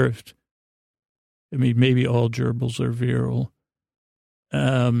planet Earth. I mean, maybe all gerbils are virile.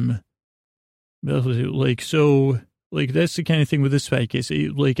 That's the kind of thing with this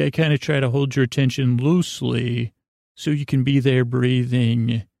podcast. I kind of try to hold your attention loosely so you can be there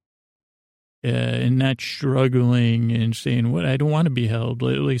breathing and not struggling and saying, I don't want to be held.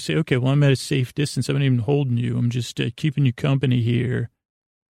 Say, okay, well, I'm at a safe distance. I'm not even holding you. I'm just keeping you company here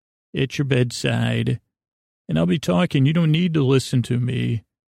at your bedside. And I'll be talking. You don't need to listen to me.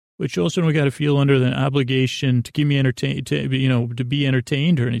 But you also don't got to feel under the obligation to keep me entertained, to be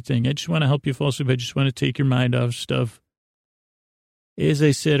entertained or anything. I just want to help you fall asleep. I just want to take your mind off stuff. As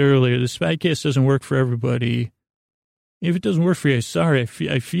I said earlier, this podcast doesn't work for everybody. If it doesn't work for you, I'm sorry.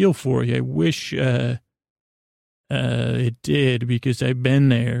 I feel for you. I wish it did because I've been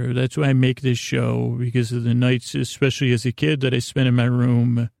there. That's why I make this show, because of the nights, especially as a kid, that I spent in my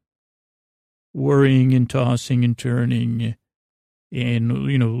room worrying and tossing and turning. And,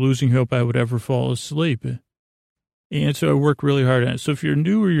 losing hope I would ever fall asleep. And so I work really hard on it. So if you're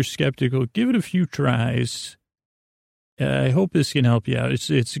new or you're skeptical, give it a few tries. I hope this can help you out.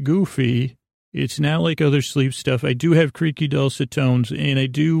 It's goofy. It's not like other sleep stuff. I do have creaky dulcet tones, and I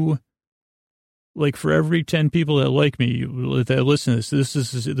do, for every 10 people that like me, that listen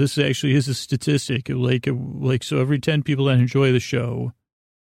to this actually is a statistic. So every 10 people that enjoy the show,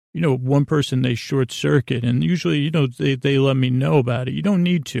 one person, they short circuit, and usually, they let me know about it. You don't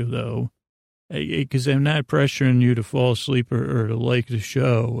need to, though, because I'm not pressuring you to fall asleep or to like the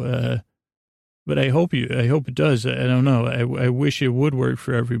show. But I hope it does. I don't know. I wish it would work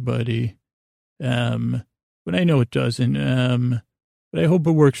for everybody. But I know it doesn't. But I hope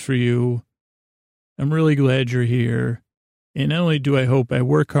it works for you. I'm really glad you're here. And not only do I hope, I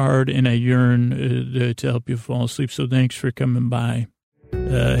work hard and I yearn to help you fall asleep. So thanks for coming by.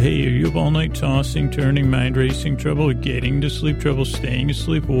 Hey, are you up all night tossing, turning, mind racing, trouble getting to sleep, trouble staying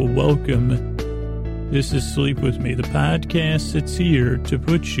asleep? Well, welcome. This is Sleep With Me, the podcast that's here to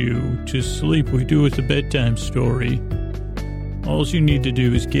put you to sleep. We do it with a bedtime story. All you need to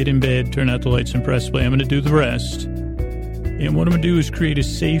do is get in bed, turn out the lights, and press play. I'm going to do the rest. And what I'm going to do is create a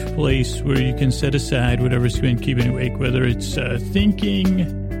safe place where you can set aside whatever's been keeping you awake, whether it's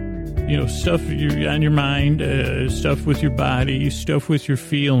thinking, stuff on your mind, stuff with your body, stuff with your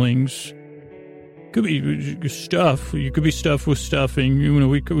feelings. Could be stuff. You could be stuffed with stuffing.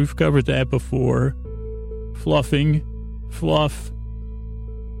 We've covered that before. Fluffing, fluff.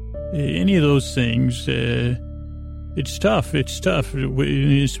 any of those things, it's tough. It's tough,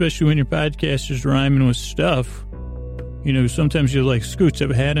 especially when your podcast is rhyming with stuff. You know, sometimes you're like, Scoots,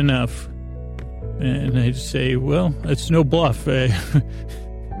 I've had enough. And I'd say, well, that's no bluff.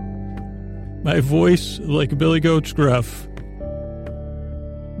 My voice like a billy goat's gruff.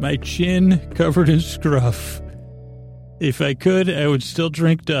 My chin covered in scruff. If I could, I would still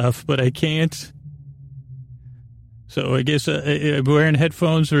drink Duff, but I can't. So I guess I'm wearing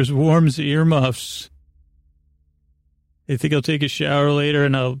headphones. There's warm as earmuffs. I think I'll take a shower later,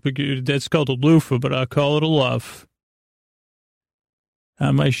 and that's called a loofah, but I'll call it a luff.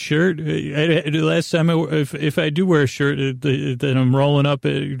 On my shirt, last time, if I do wear a shirt, then I'm rolling up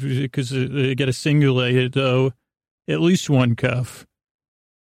because I got to singulate it, though, at least one cuff.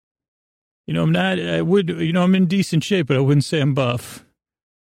 You know, I'm in decent shape, but I wouldn't say I'm buff.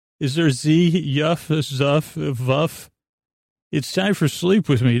 Is there Z, yuff, zuff, vuff? It's time for sleep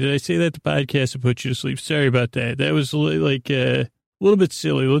with me. Did I say that the podcast to put you to sleep? Sorry about that. That was like a little bit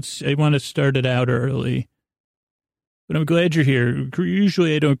silly. I want to start it out early. But I'm glad you're here.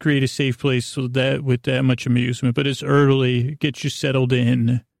 Usually I don't create a safe place with that much amusement, but it's early. Get you settled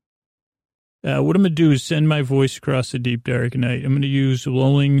in. What I'm going to do is send my voice across the deep, dark night. I'm going to use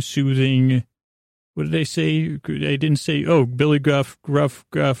lulling, soothing. What did I say? I didn't say, Billy Gruff.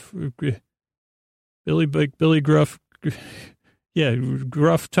 Billy Gruff. Yeah,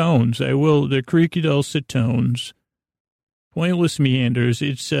 gruff tones. I will. The creaky, dulcet tones. Pointless meanders.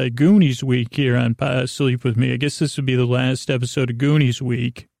 It's Goonies week here on Sleep With Me. I guess this would be the last episode of Goonies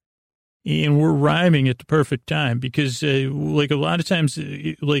week. And we're rhyming at the perfect time because, like, a lot of times,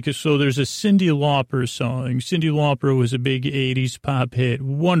 so there's a Cyndi Lauper song. Cyndi Lauper was a big 80s pop hit.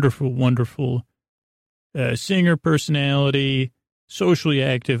 Wonderful, wonderful singer, personality, socially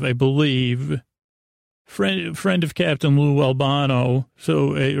active, I believe. Friend of Captain Lou Albano,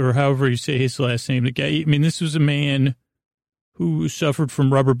 or however you say his last name. The guy, I mean, this was a man who suffered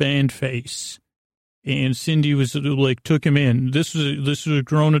from rubber band face. And Cyndi was like, took him in. This was a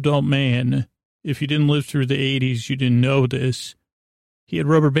grown adult man. If you didn't live through the 80s, you didn't know this. He had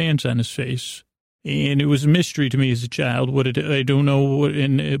rubber bands on his face. And it was a mystery to me as a child. I don't know what,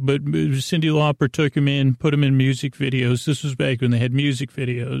 but Cyndi Lauper took him in, put him in music videos. This was back when they had music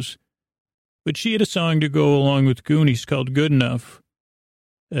videos. But she had a song to go along with Goonies called Good Enough.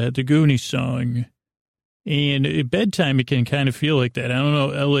 The Goonies song. And at bedtime, it can kind of feel like that. I don't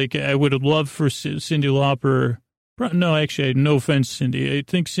know. Like, I would have loved for Cyndi Lauper. No, actually, no offense, Cyndi. I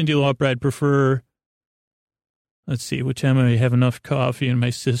think Cyndi Lauper, I'd prefer. Let's see, what time I have enough coffee in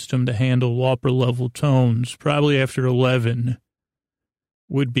my system to handle Lauper level tones? Probably after 11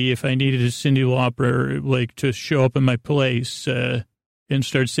 would be if I needed a Cyndi Lauper, like, to show up in my place and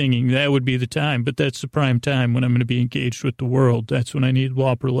start singing. That would be the time. But that's the prime time when I'm going to be engaged with the world. That's when I need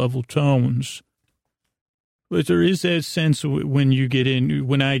Lauper level tones. But there is that sense when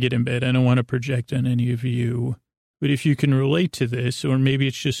I get in bed, I don't want to project on any of you, but if you can relate to this, or maybe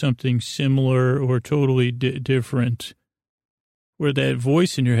it's just something similar or totally different, where that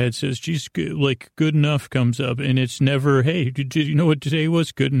voice in your head says, geez, good enough comes up, and it's never, hey, did you know what today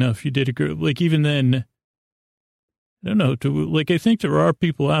was? Good enough. You did a good, like, even then, I don't know, I think there are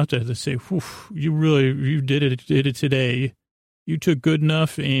people out there that say, you did it today. You took good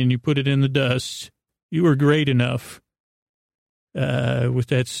enough and you put it in the dust. You were great enough with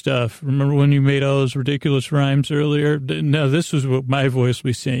that stuff. Remember when you made all those ridiculous rhymes earlier? No, this was what my voice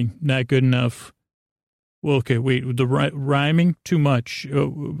was saying. Not good enough. Well, okay, wait, the rhyming, too much.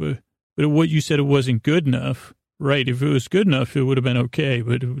 But what you said, it wasn't good enough. Right, if it was good enough, it would have been okay,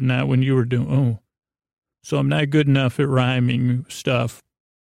 but not when you were doing, So I'm not good enough at rhyming stuff.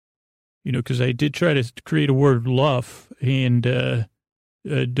 You know, because I did try to create a word, luff, and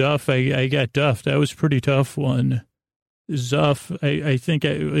duff, I got duff. That was a pretty tough one. Zuff, I think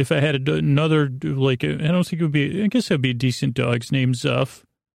if I had another, like, I don't think it would be, I guess it would be a decent dog's name, Zuff.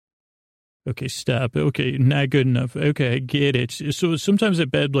 Okay, stop. Okay, not good enough. Okay, I get it. So sometimes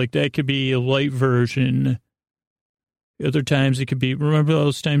at bed, like, that could be a light version. Other times it could be, remember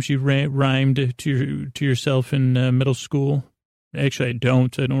those times you rhymed to yourself in middle school? Actually, I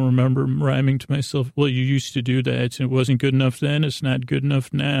don't remember rhyming to myself. Well, you used to do that, and it wasn't good enough then. It's not good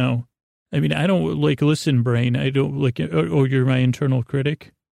enough now. I mean, I don't, like, listen, brain. I don't, like, you're my internal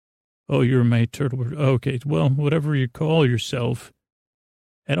critic? Oh, you're my turtle. Okay, well, whatever you call yourself.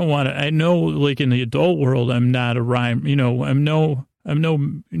 I don't want to, I know, like, in the adult world, I'm not a rhyme. You know, I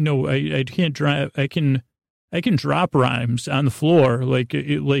can't drive, I can drop rhymes on the floor, like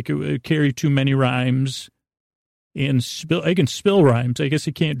carry too many rhymes. And I can spill rhymes. I guess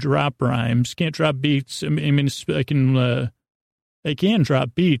I can't drop rhymes. Can't drop beats. I mean, I can I can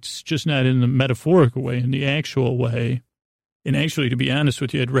drop beats, just not in the metaphorical way, in the actual way. And actually, to be honest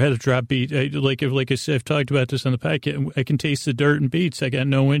with you, I'd rather drop beats. Like I said, I've talked about this on the podcast. I can taste the dirt in beats. I got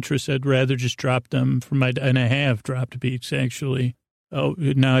no interest. I'd rather just drop them and I have dropped beats, actually. Oh,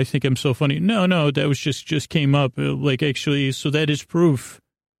 now I think I'm so funny. No, that was just came up. Actually, so that is proof.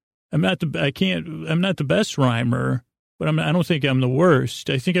 I'm not the best rhymer, but I don't think I'm the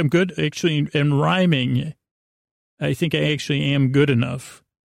worst. I think I'm good, actually, in rhyming. I think I actually am good enough.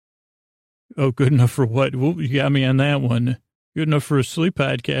 Oh, good enough for what? Well, you got me on that one. Good enough for a sleep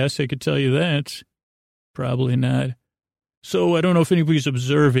podcast, I could tell you that. Probably not. So I don't know if anybody's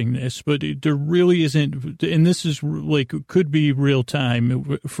observing this, but there really isn't, and this is could be real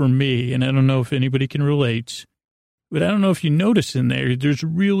time for me, and I don't know if anybody can relate, but I don't know if you notice in there's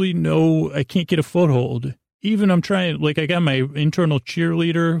really I can't get a foothold. Even I'm trying, I got my internal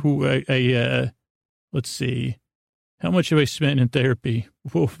cheerleader who let's see. How much have I spent in therapy?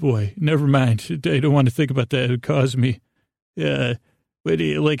 Oh, boy, never mind. I don't want to think about that. It would cause me. But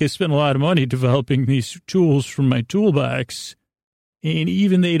I spent a lot of money developing these tools from my toolbox, and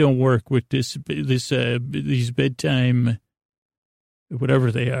even they don't work with these bedtime,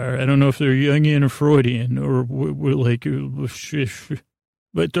 whatever they are. I don't know if they're Jungian or Freudian or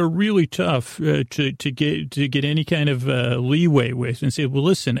but they're really tough to get any kind of leeway with and say, well,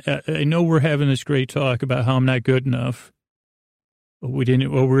 listen, I know we're having this great talk about how I'm not good enough. We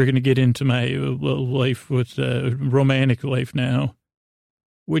didn't. Well, we're going to get into my life with romantic life now.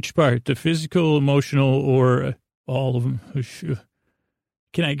 Which part? The physical, emotional, or all of them?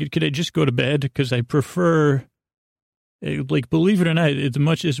 Can I just go to bed? Because I prefer, believe it or not,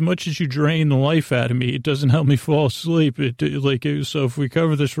 as much as you drain the life out of me, it doesn't help me fall asleep. So if we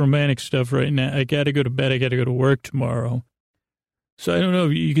cover this romantic stuff right now, I got to go to bed. I got to go to work tomorrow. So I don't know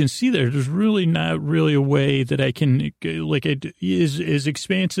if you can see there's really not really a way that I can, as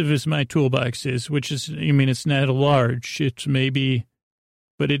expansive as my toolbox is, which is, it's not a large, it's maybe,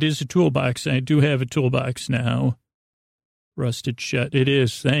 but it is a toolbox. I do have a toolbox now. Rusted shut. It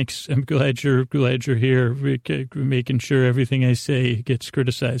is. Thanks. I'm glad you're here, making sure everything I say gets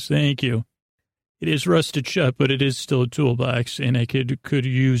criticized. Thank you. It is rusted shut, but it is still a toolbox, and I could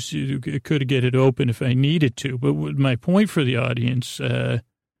get it open if I needed to. But my point for the audience,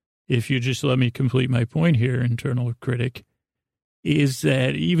 if you just let me complete my point here, internal critic, is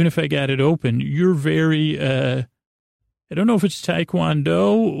that even if I got it open, you're very, I don't know if it's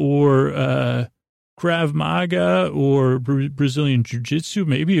Taekwondo or Krav Maga or Brazilian Jiu-Jitsu,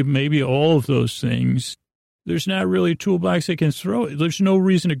 maybe all of those things. There's not really a toolbox I can throw. There's no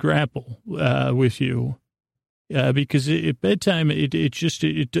reason to grapple with you because at bedtime it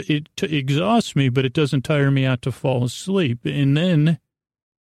exhausts me, but it doesn't tire me out to fall asleep. And then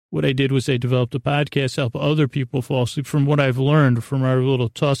what I did was I developed a podcast to help other people fall asleep from what I've learned from our little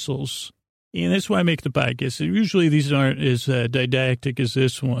tussles. And that's why I make the podcast. Usually these aren't as didactic as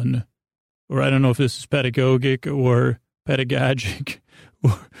this one, or I don't know if this is pedagogic or pedagogic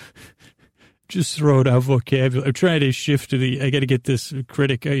or just throw it out vocabulary. I'm trying to shift to I got to get this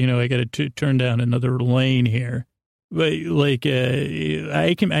critic, I got to turn down another lane here. But I make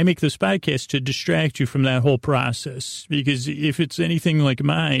this podcast to distract you from that whole process, because if it's anything like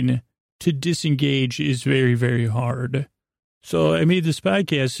mine, to disengage is very, very hard. So I made this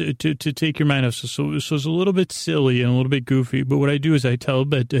podcast to take your mind off. So it's a little bit silly and a little bit goofy, but what I do is I tell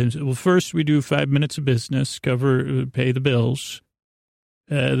first we do 5 minutes of business, pay the bills.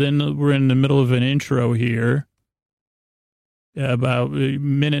 Then we're in the middle of an intro here, about a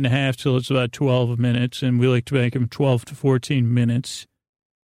minute and a half till it's about 12 minutes, and we like to make them 12 to 14 minutes.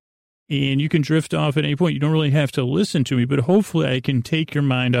 And you can drift off at any point. You don't really have to listen to me, but hopefully I can take your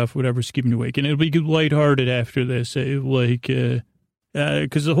mind off whatever's keeping you awake. And it'll be lighthearted after this, because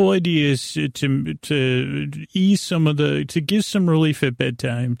the whole idea is to ease to give some relief at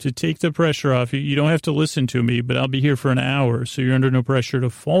bedtime, to take the pressure off you. You don't have to listen to me, but I'll be here for an hour, so you're under no pressure to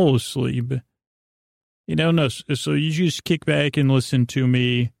fall asleep. So you just kick back and listen to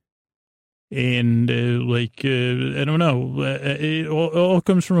me, and I don't know. It all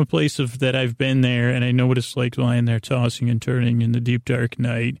comes from a place of that I've been there, and I know what it's like lying there tossing and turning in the deep dark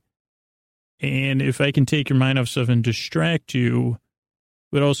night. And if I can take your mind off stuff and distract you,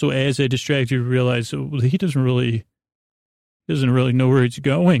 but also as I distract you, realize he doesn't really know where he's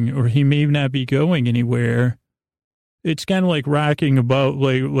going, or he may not be going anywhere. It's kind of like rocking a boat,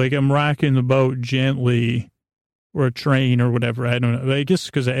 like I'm rocking the boat gently, or a train or whatever. I don't know. I guess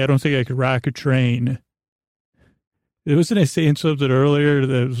because I don't think I could rock a train. Wasn't I saying something earlier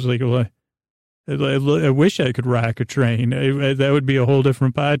that was like, well, I wish I could rock a train. That would be a whole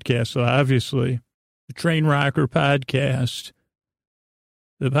different podcast. So obviously, the Train Rocker podcast.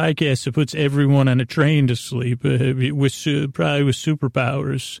 The podcast that puts everyone on a train to sleep, probably with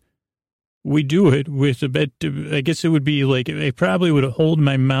superpowers. We do it with a bit, I guess it would be like, I probably would hold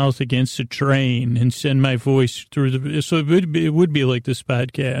my mouth against a train and send my voice through so it would be like this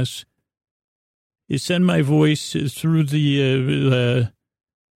podcast. You send my voice through the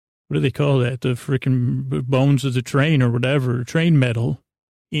what do they call that? The freaking bones of the train or whatever, train metal.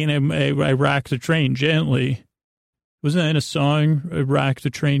 And I rock the train gently. Wasn't that in a song, Rock the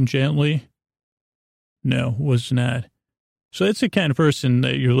Train Gently? No, was not. So that's the kind of person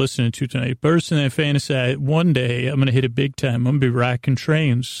that you're listening to tonight. Person that fantasize, one day I'm going to hit it big time. I'm going to be rocking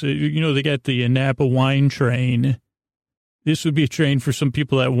trains. They got the Napa wine train. This would be a train for some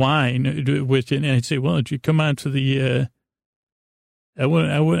people that wine with it. And I'd say, well, if you come on to the, I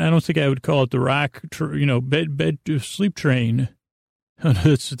don't think I would call it the rock, bed sleep train.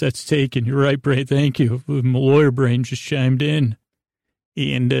 That's taken. You're right, Bray. Thank you. My lawyer brain just chimed in.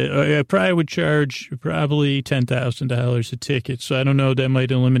 And I probably would charge $10,000 a ticket. So I don't know. That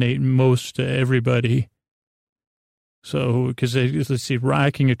might eliminate most everybody. So, because let's see,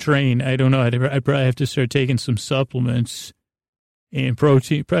 rocking a train, I don't know. I'd probably have to start taking some supplements and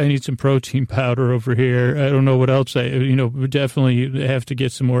protein. Probably need some protein powder over here. I don't know what else. Definitely have to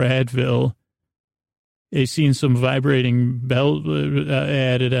get some more Advil. I've seen some vibrating belt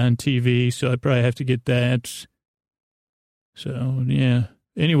added on TV, so I'd probably have to get that. So, yeah.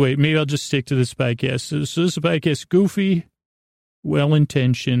 Anyway, maybe I'll just stick to this podcast. So this podcast, goofy,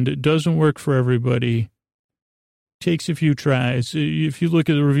 well-intentioned. It doesn't work for everybody. Takes a few tries. If you look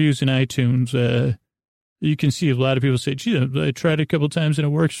at the reviews in iTunes, you can see a lot of people say, gee, I tried it a couple of times and it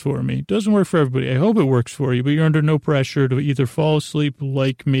works for me. It doesn't work for everybody. I hope it works for you, but you're under no pressure to either fall asleep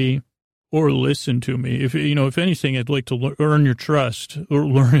like me or listen to me. If anything, I'd like to earn your trust. Or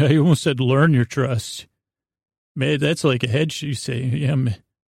learn. I almost said learn your trust. Man, that's like a head you say. Yeah,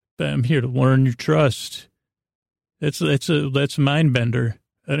 I'm here to learn your trust. That's a mind bender.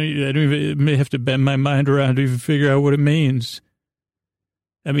 I don't even have to bend my mind around to even figure out what it means.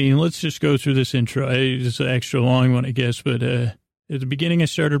 I mean, let's just go through this intro. It's an extra long one, I guess, but at the beginning I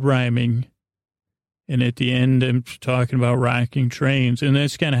started rhyming, and at the end I'm talking about rocking trains, and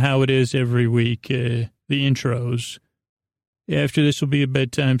that's kind of how it is every week, the intros. After this will be a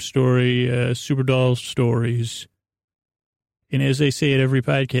bedtime story, Super Doll stories. And as I say at every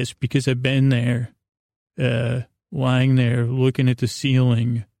podcast, because I've been there, lying there, looking at the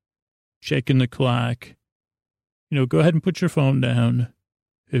ceiling, checking the clock, go ahead and put your phone down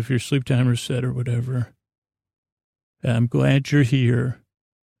if your sleep timer's set or whatever. I'm glad you're here.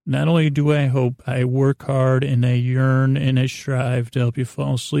 Not only do I hope, I work hard and I yearn and I strive to help you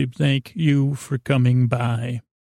fall asleep. Thank you for coming by.